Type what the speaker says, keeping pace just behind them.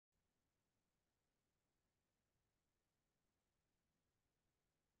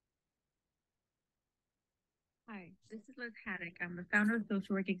Hi, this is Liz Haddock. I'm the founder of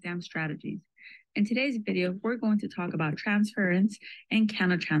Social Work Exam Strategies. In today's video, we're going to talk about transference and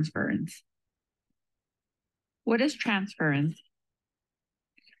countertransference. What is transference?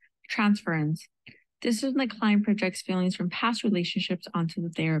 Transference. This is when the client projects feelings from past relationships onto the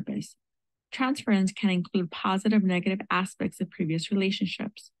therapist. Transference can include positive and negative aspects of previous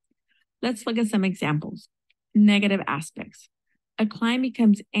relationships. Let's look at some examples. Negative aspects. A client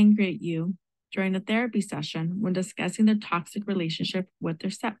becomes angry at you during a therapy session when discussing their toxic relationship with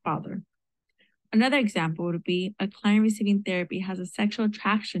their stepfather. Another example would be a client receiving therapy has a sexual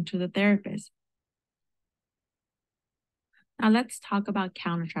attraction to the therapist. Now let's talk about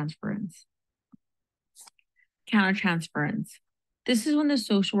countertransference. Countertransference. This is when the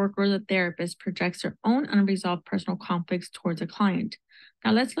social worker or the therapist projects their own unresolved personal conflicts towards a client.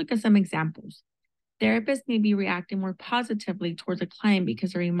 Now let's look at some examples. Therapists may be reacting more positively towards a client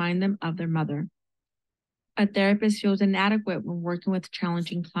because they remind them of their mother. A therapist feels inadequate when working with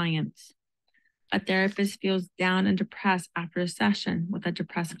challenging clients. A therapist feels down and depressed after a session with a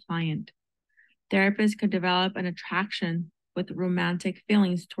depressed client. Therapists could develop an attraction with romantic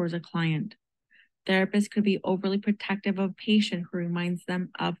feelings towards a client. Therapists could be overly protective of a patient who reminds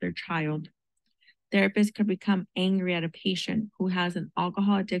them of their child. Therapists could become angry at a patient who has an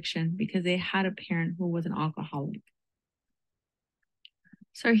alcohol addiction because they had a parent who was an alcoholic.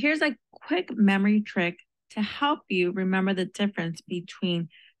 So here's a quick memory trick to help you remember the difference between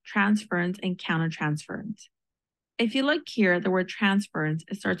transference and countertransference. If you look here, the word transference,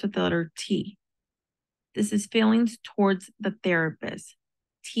 it starts with the letter T. This is feelings towards the therapist.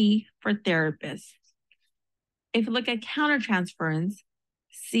 T for therapist. If you look at countertransference,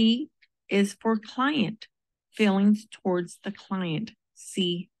 C is for client. Feelings towards the client.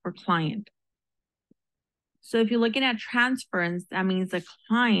 C for client. So if you're looking at transference, that means the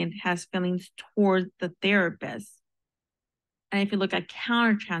client has feelings towards the therapist. And if you look at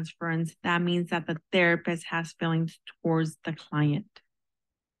countertransference, that means that the therapist has feelings towards the client.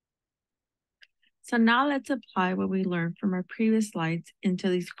 So now let's apply what we learned from our previous slides into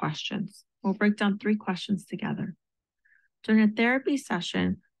these questions. We'll break down 3 questions together. During a therapy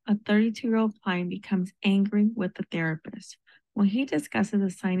session, a 32-year-old client becomes angry with the therapist. When he discusses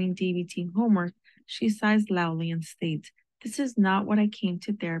assigning DBT homework, she sighs loudly and states, "This is not what I came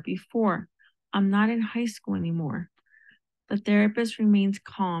to therapy for. I'm not in high school anymore." The therapist remains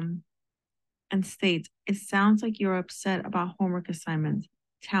calm and states, "It sounds like you're upset about homework assignments.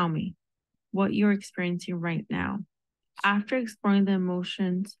 Tell me what you're experiencing right now." After exploring the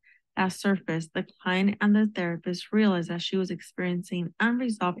emotions that surfaced, the client and the therapist realized that she was experiencing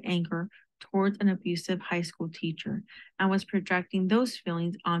unresolved anger towards an abusive high school teacher and was projecting those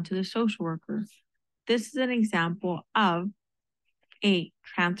feelings onto the social worker. This is an example of A,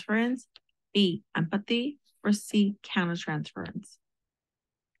 transference, B, empathy, or C, countertransference.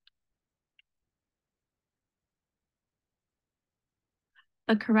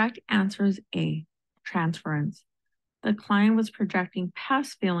 The correct answer is A, transference. The client was projecting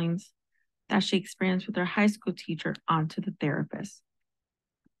past feelings that she experienced with her high school teacher onto the therapist.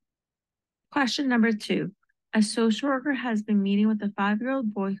 Question number 2. A social worker has been meeting with a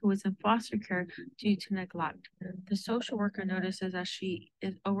 5-year-old boy who was in foster care due to neglect. The social worker notices that she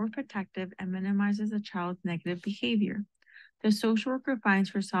is overprotective and minimizes the child's negative behavior. The social worker finds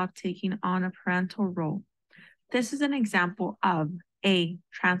herself taking on a parental role. This is an example of A,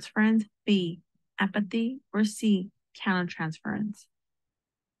 transference, B, empathy, or C, countertransference.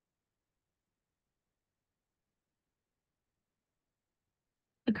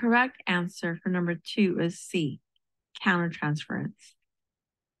 The correct answer for number 2 is C, countertransference.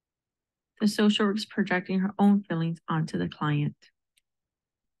 The social worker is projecting her own feelings onto the client.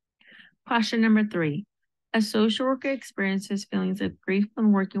 Question number 3. A social worker experiences feelings of grief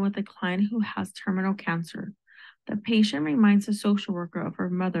when working with a client who has terminal cancer. The patient reminds the social worker of her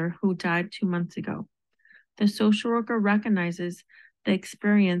mother who died 2 months ago. The social worker recognizes the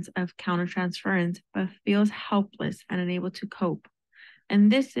experience of countertransference but feels helpless and unable to cope. In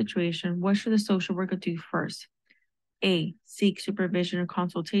this situation, what should the social worker do first? A, seek supervision or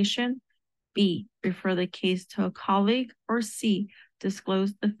consultation. B, refer the case to a colleague. Or C,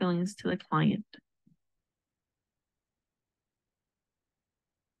 disclose the feelings to the client.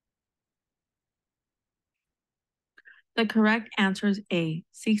 The correct answer is A,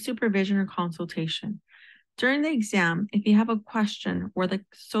 seek supervision or consultation. During the exam, if you have a question where the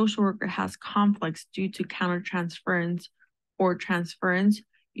social worker has conflicts due to countertransference or transference,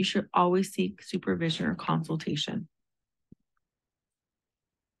 you should always seek supervision or consultation.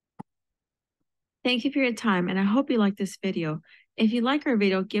 Thank you for your time, and I hope you like this video. If you like our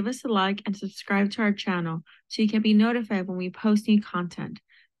video, give us a like and subscribe to our channel so you can be notified when we post new content.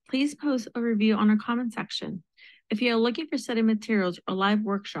 Please post a review on our comment section. If you are looking for study materials or live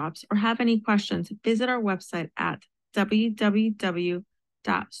workshops or have any questions, visit our website at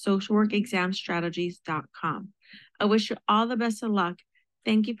www.socialworkexamstrategies.com. I wish you all the best of luck.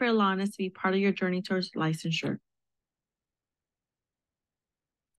 Thank you for allowing us to be part of your journey towards licensure.